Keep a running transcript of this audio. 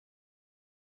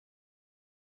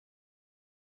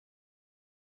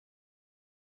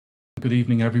Good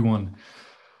evening, everyone.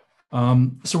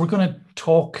 So we're going to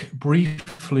talk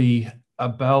briefly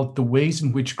about the ways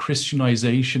in which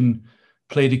Christianization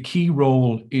played a key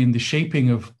role in the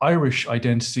shaping of Irish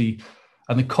identity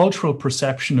and the cultural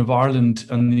perception of Ireland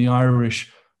and the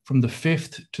Irish from the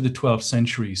 5th to the 12th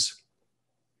centuries.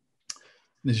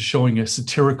 This is showing a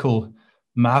satirical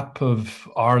map of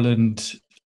Ireland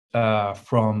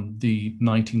from the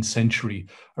 19th century,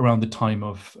 around the time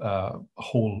of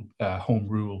Home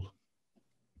Rule.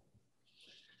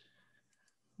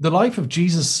 The life of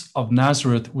Jesus of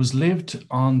Nazareth was lived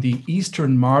on the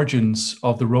eastern margins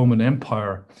of the Roman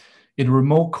Empire in a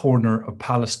remote corner of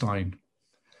Palestine.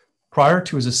 Prior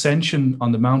to his ascension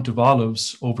on the Mount of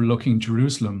Olives overlooking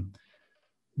Jerusalem,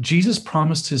 Jesus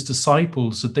promised his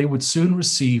disciples that they would soon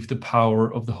receive the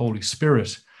power of the Holy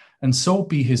Spirit and so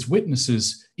be his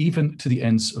witnesses even to the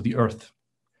ends of the earth.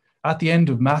 At the end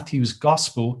of Matthew's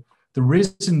Gospel, the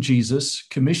risen Jesus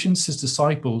commissions his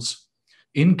disciples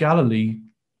in Galilee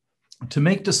to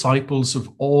make disciples of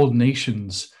all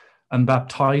nations and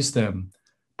baptize them,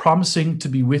 promising to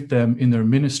be with them in their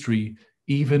ministry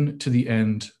even to the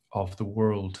end of the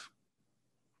world.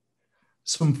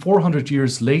 Some 400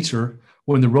 years later,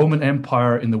 when the Roman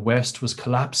Empire in the West was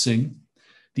collapsing,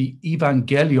 the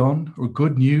Evangelion, or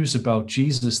good news about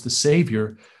Jesus the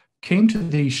Savior, came to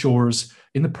these shores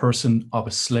in the person of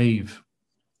a slave.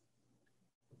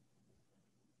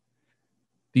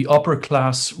 The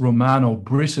upper-class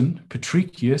Romano-Briton,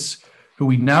 Patricius, who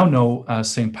we now know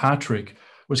as St. Patrick,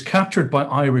 was captured by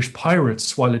Irish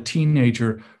pirates while a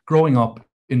teenager growing up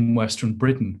in Western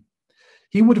Britain.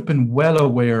 He would have been well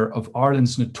aware of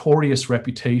Ireland's notorious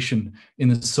reputation in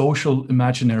the social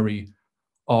imaginary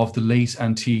of the late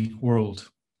antique world.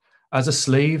 As a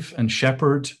slave and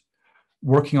shepherd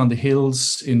working on the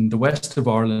hills in the west of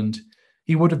Ireland,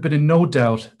 he would have been in no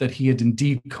doubt that he had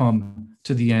indeed come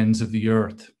to the ends of the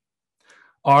earth.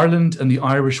 Ireland and the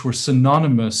Irish were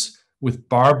synonymous with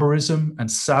barbarism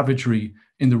and savagery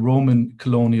in the Roman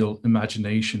colonial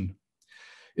imagination.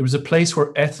 It was a place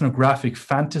where ethnographic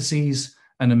fantasies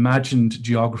and imagined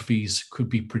geographies could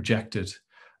be projected,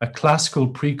 a classical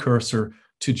precursor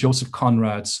to Joseph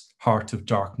Conrad's Heart of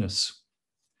Darkness.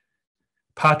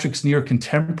 Patrick's near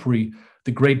contemporary,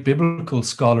 the great biblical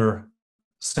scholar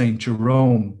St.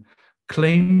 Jerome,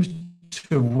 claimed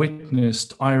to have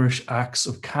witnessed Irish acts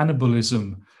of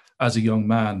cannibalism as a young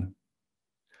man.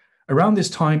 Around this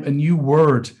time, a new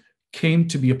word came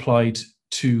to be applied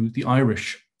to the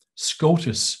Irish,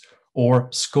 scotus, or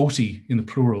scoti in the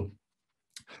plural,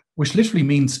 which literally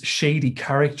means shady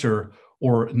character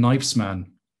or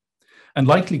knifesman, and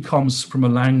likely comes from a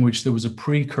language that was a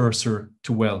precursor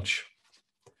to Welsh.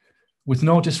 With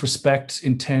no disrespect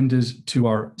intended to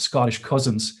our Scottish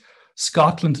cousins,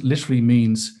 Scotland literally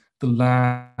means the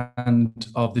land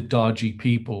of the dodgy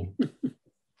people.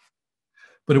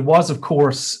 But it was, of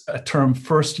course, a term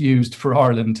first used for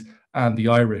Ireland and the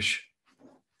Irish.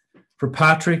 For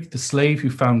Patrick, the slave who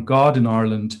found God in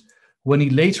Ireland, when he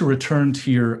later returned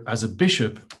here as a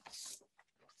bishop,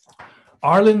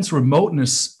 Ireland's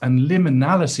remoteness and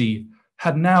liminality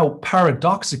had now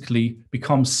paradoxically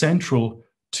become central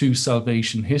to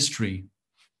salvation history.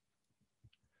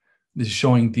 This is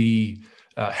showing the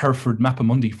Hereford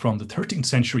Mappamundi from the 13th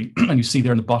century, and you see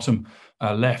there in the bottom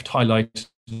left, highlighted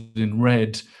in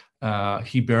red,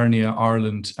 Hibernia,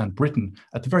 Ireland, and Britain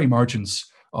at the very margins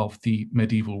of the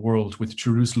medieval world, with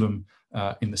Jerusalem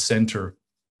in the center.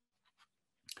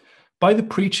 By the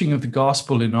preaching of the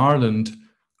gospel in Ireland,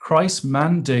 Christ's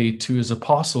mandate to his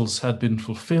apostles had been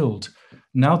fulfilled,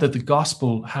 now that the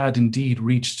gospel had indeed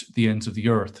reached the ends of the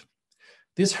earth.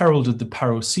 This heralded the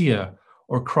parousia,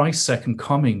 or Christ's second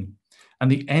coming,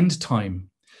 and the end time,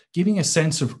 giving a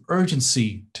sense of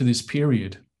urgency to this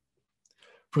period.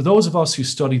 For those of us who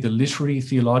study the literary,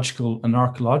 theological, and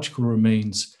archaeological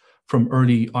remains from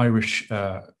early Irish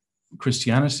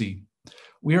Christianity,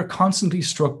 we are constantly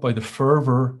struck by the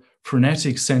fervor,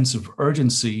 frenetic sense of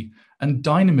urgency and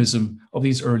dynamism of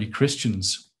these early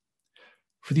Christians.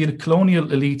 For the colonial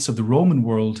elites of the Roman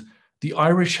world, the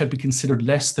Irish had been considered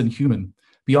less than human,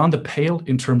 beyond the pale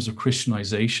in terms of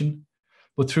Christianization,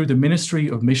 but through the ministry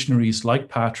of missionaries like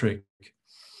Patrick,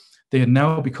 they had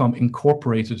now become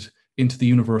incorporated into the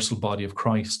universal body of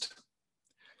Christ.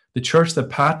 The church that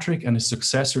Patrick and his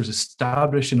successors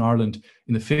established in Ireland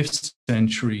in the 5th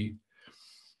century,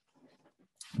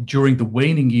 during the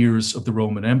waning years of the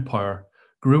Roman Empire,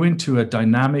 grew into a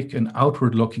dynamic and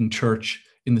outward-looking church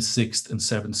in the 6th and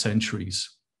 7th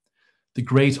centuries. The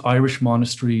great Irish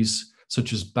monasteries,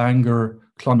 such as Bangor,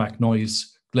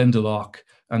 Clonmacnoise, Glendalough,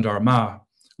 and Armagh,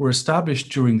 were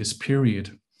established during this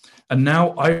period, And now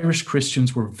Irish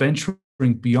Christians were venturing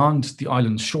beyond the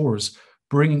island's shores,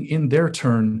 bringing in their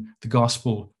turn the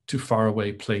gospel to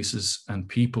faraway places and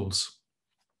peoples.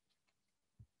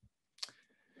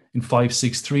 In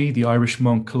 563, the Irish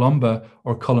monk Columba,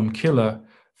 or Columcille,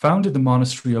 founded the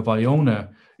monastery of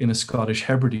Iona in the Scottish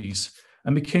Hebrides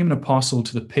and became an apostle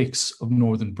to the Picts of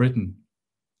northern Britain,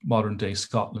 modern-day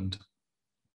Scotland.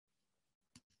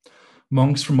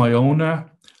 Monks from Iona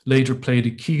later played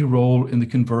a key role in the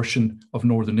conversion of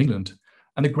northern England,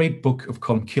 and the great book of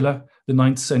Columcille, the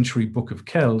 9th century Book of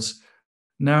Kells,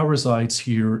 now resides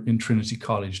here in Trinity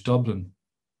College, Dublin.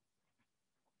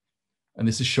 And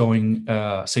this is showing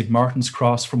St. Martin's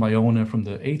Cross from Iona from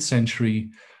the 8th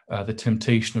century, the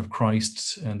Temptation of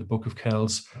Christ and the Book of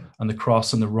Kells, and the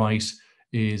cross on the right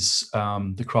is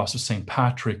the cross of St.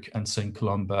 Patrick and St.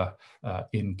 Columba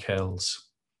in Kells.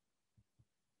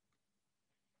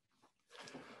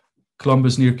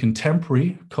 Columba's near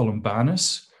contemporary,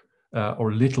 Columbanus,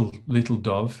 or Little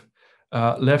Dove,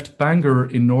 left Bangor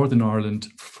in Northern Ireland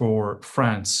for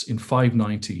France in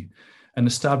 590 and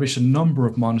established a number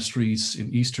of monasteries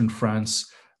in eastern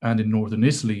France and in northern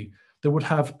Italy that would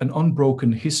have an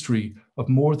unbroken history of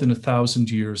more than 1,000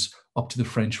 years up to the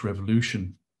French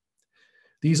Revolution.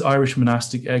 These Irish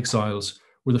monastic exiles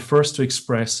were the first to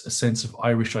express a sense of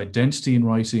Irish identity in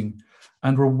writing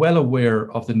and were well aware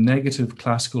of the negative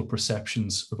classical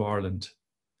perceptions of Ireland.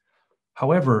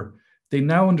 However, they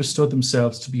now understood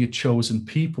themselves to be a chosen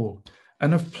people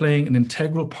and of playing an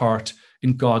integral part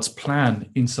in God's plan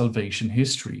in salvation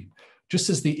history, just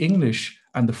as the English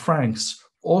and the Franks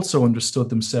also understood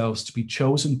themselves to be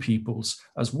chosen peoples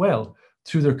as well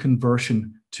through their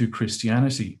conversion to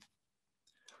Christianity.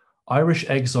 Irish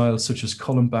exiles such as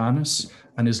Columbanus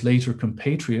and his later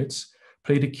compatriots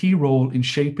played a key role in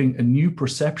shaping a new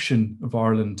perception of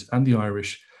Ireland and the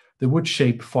Irish that would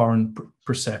shape foreign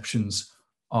perceptions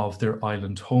of their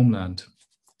island homeland.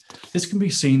 This can be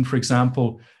seen, for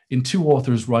example, in two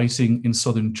authors writing in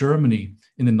southern Germany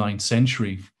in the 9th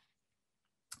century.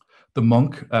 The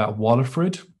monk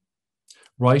Walafrid,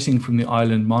 writing from the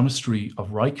island monastery of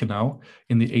Reichenau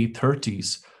in the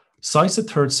 830s, cites a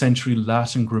 3rd century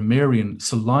Latin grammarian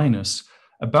Solinus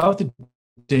about the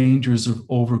dangers of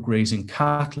overgrazing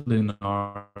cattle in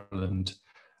Ireland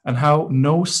and how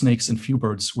no snakes and few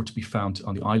birds were to be found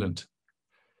on the island.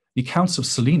 The accounts of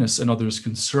Solinus and others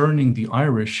concerning the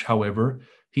Irish, however,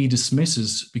 he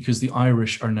dismisses because the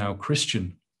Irish are now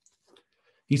Christian.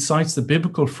 He cites the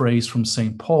biblical phrase from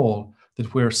St. Paul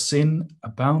that where sin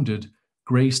abounded,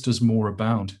 grace does more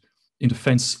abound, in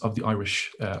defense of the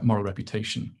Irish moral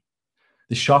reputation.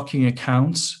 The shocking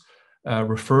accounts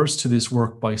refers to this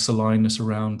work by Solinus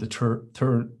around the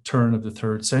turn of the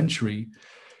 3rd century,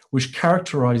 which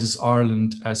characterizes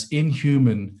Ireland as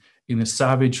inhuman in the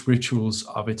savage rituals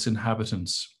of its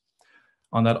inhabitants.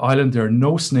 On that island, there are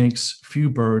no snakes, few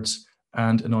birds,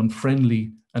 and an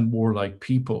unfriendly and warlike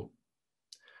people.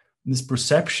 This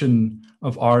perception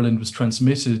of Ireland was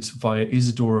transmitted via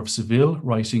Isidore of Seville,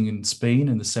 writing in Spain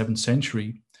in the 7th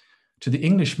century, to the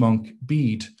English monk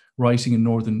Bede, writing in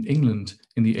northern England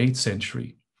in the 8th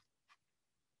century.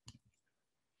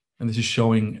 And this is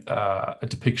showing a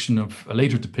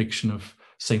later depiction of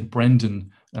St.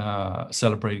 Brendan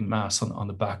celebrating Mass on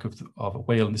the back of a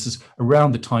whale. And this is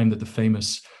around the time that the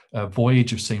famous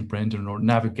voyage of St. Brendan, or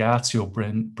Navigatio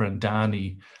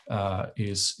Brendani,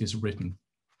 is written.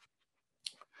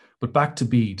 But back to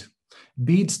Bede.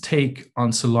 Bede's take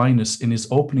on Solinus in his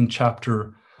opening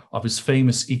chapter of his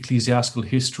famous Ecclesiastical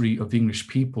history of the English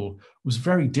people was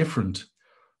very different.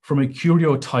 From a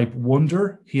curio-type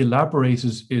wonder, he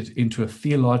elaborated it into a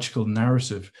theological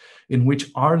narrative in which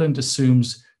Ireland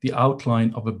assumes the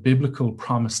outline of a biblical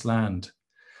promised land.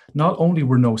 Not only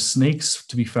were no snakes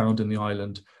to be found in the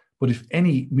island, but if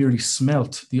any merely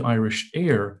smelt the Irish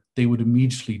air, they would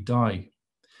immediately die.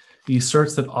 He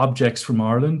asserts that objects from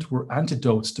Ireland were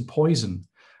antidotes to poison,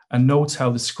 and notes how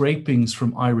the scrapings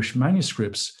from Irish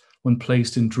manuscripts, when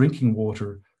placed in drinking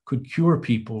water, could cure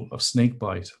people of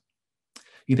snakebite.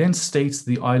 He then states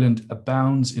the island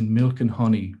abounds in milk and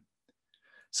honey.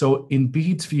 So in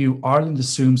Bede's view, Ireland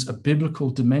assumes a biblical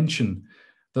dimension,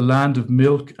 the land of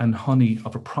milk and honey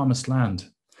of a promised land,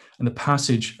 and the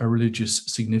passage a religious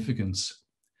significance.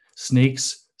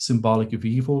 Snakes, symbolic of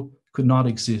evil, could not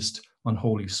exist on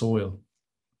holy soil.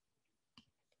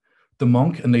 The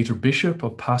monk and later bishop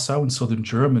of Passau in southern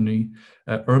Germany,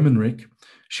 Ermenrich,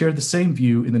 shared the same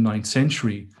view in the 9th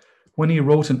century when he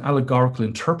wrote an allegorical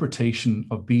interpretation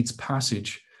of Bede's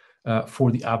passage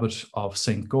for the abbot of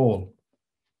St. Gall.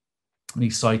 And he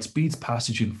cites Bede's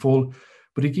passage in full,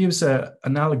 but he gives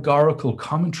an allegorical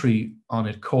commentary on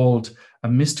it called A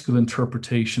Mystical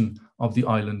Interpretation of the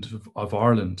Island of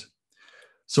Ireland.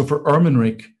 So for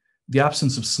Ermenric, the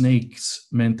absence of snakes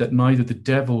meant that neither the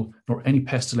devil nor any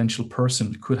pestilential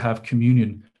person could have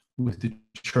communion with the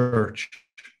church.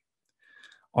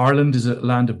 Ireland is a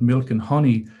land of milk and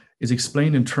honey is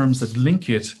explained in terms that link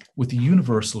it with the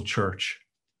universal church.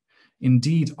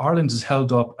 Indeed, Ireland is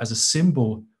held up as a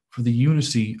symbol for the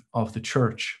unity of the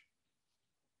church.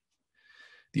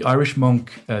 The Irish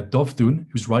monk Dovdún,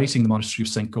 who's writing the monastery of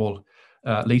St. Gall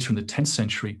later in the 10th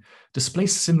century,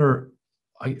 displays similar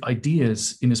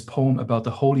ideas in his poem about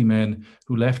the holy men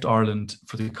who left Ireland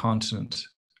for the continent.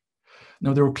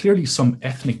 Now, there were clearly some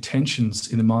ethnic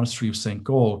tensions in the monastery of St.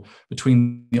 Gall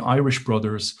between the Irish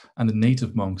brothers and the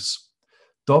native monks.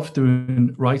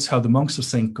 Dovdún writes how the monks of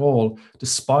St. Gall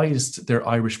despised their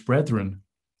Irish brethren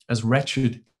as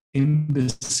wretched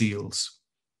imbeciles.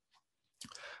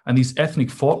 And these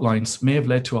ethnic fault lines may have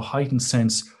led to a heightened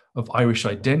sense of Irish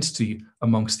identity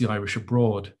amongst the Irish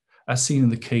abroad, as seen in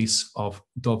the case of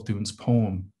Dovdún's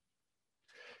poem.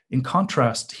 In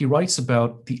contrast, he writes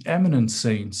about the eminent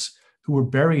saints who were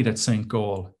buried at St.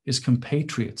 Gall, his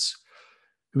compatriots,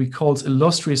 who he calls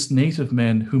illustrious native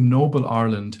men whom noble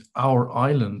Ireland, our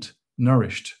island,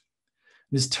 nourished.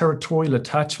 This territorial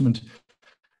attachment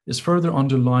is further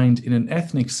underlined in an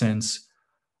ethnic sense,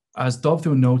 as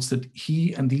Dovdún notes that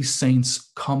he and these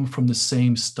saints come from the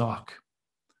same stock.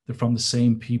 They're from the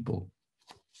same people.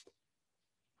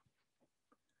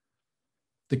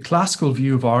 The classical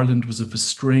view of Ireland was of a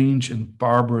strange and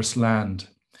barbarous land,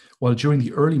 while during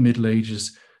the early Middle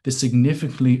Ages, this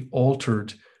significantly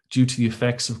altered due to the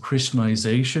effects of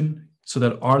Christianization, so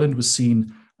that Ireland was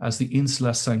seen as the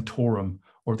Insula Sanctorum,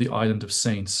 or the Island of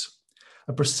Saints,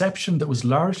 a perception that was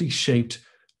largely shaped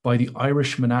by the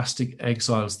Irish monastic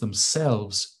exiles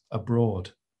themselves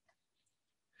abroad.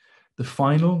 The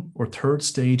final or third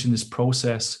stage in this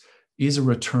process is a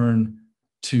return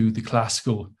to the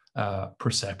classical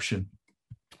perception,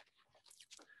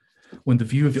 when the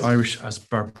view of the Irish as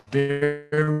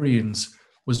barbarians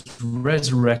was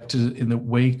resurrected in the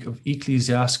wake of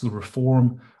ecclesiastical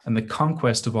reform and the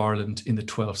conquest of Ireland in the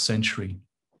 12th century.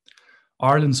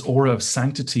 Ireland's aura of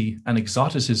sanctity and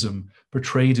exoticism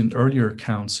portrayed in earlier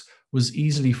accounts was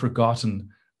easily forgotten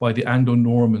by the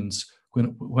Anglo-Normans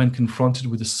when confronted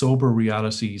with the sober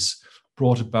realities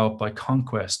brought about by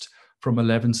conquest from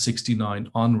 1169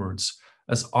 onwards,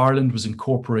 as Ireland was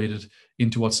incorporated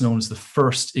into what's known as the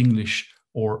First English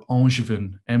or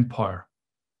Angevin Empire.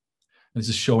 This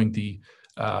is showing the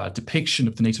depiction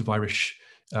of the native Irish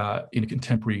in a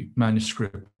contemporary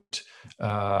manuscript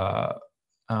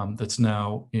that's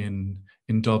now in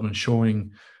Dublin,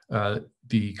 showing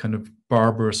the kind of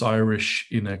barbarous Irish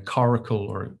in a coracle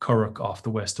or a curragh off the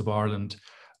west of Ireland,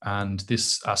 and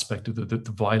this aspect of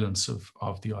the violence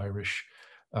of the Irish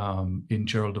in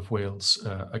Gerald of Wales'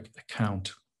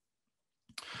 account.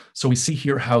 So we see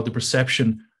here how the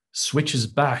perception switches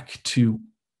back to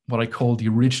what I call the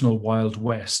original Wild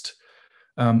West.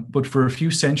 But for a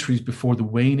few centuries before the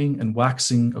waning and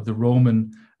waxing of the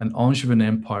Roman and Angevin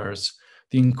empires,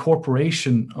 the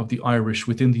incorporation of the Irish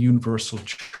within the universal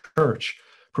church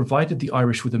provided the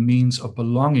Irish with a means of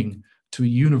belonging to a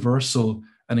universal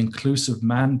and inclusive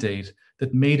mandate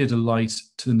that made it a light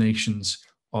to the nations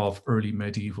of early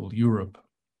medieval Europe.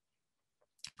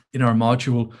 In our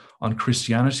module on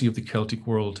Christianity of the Celtic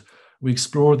world, we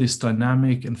explore this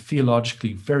dynamic and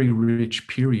theologically very rich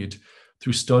period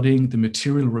through studying the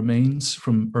material remains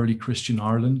from early Christian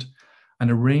Ireland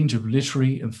and a range of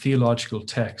literary and theological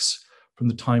texts from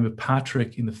the time of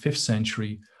Patrick in the 5th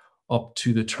century up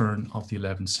to the turn of the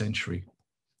 11th century.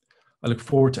 I look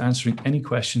forward to answering any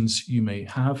questions you may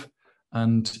have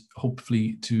and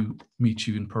hopefully to meet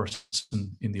you in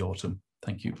person in the autumn.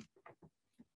 Thank you.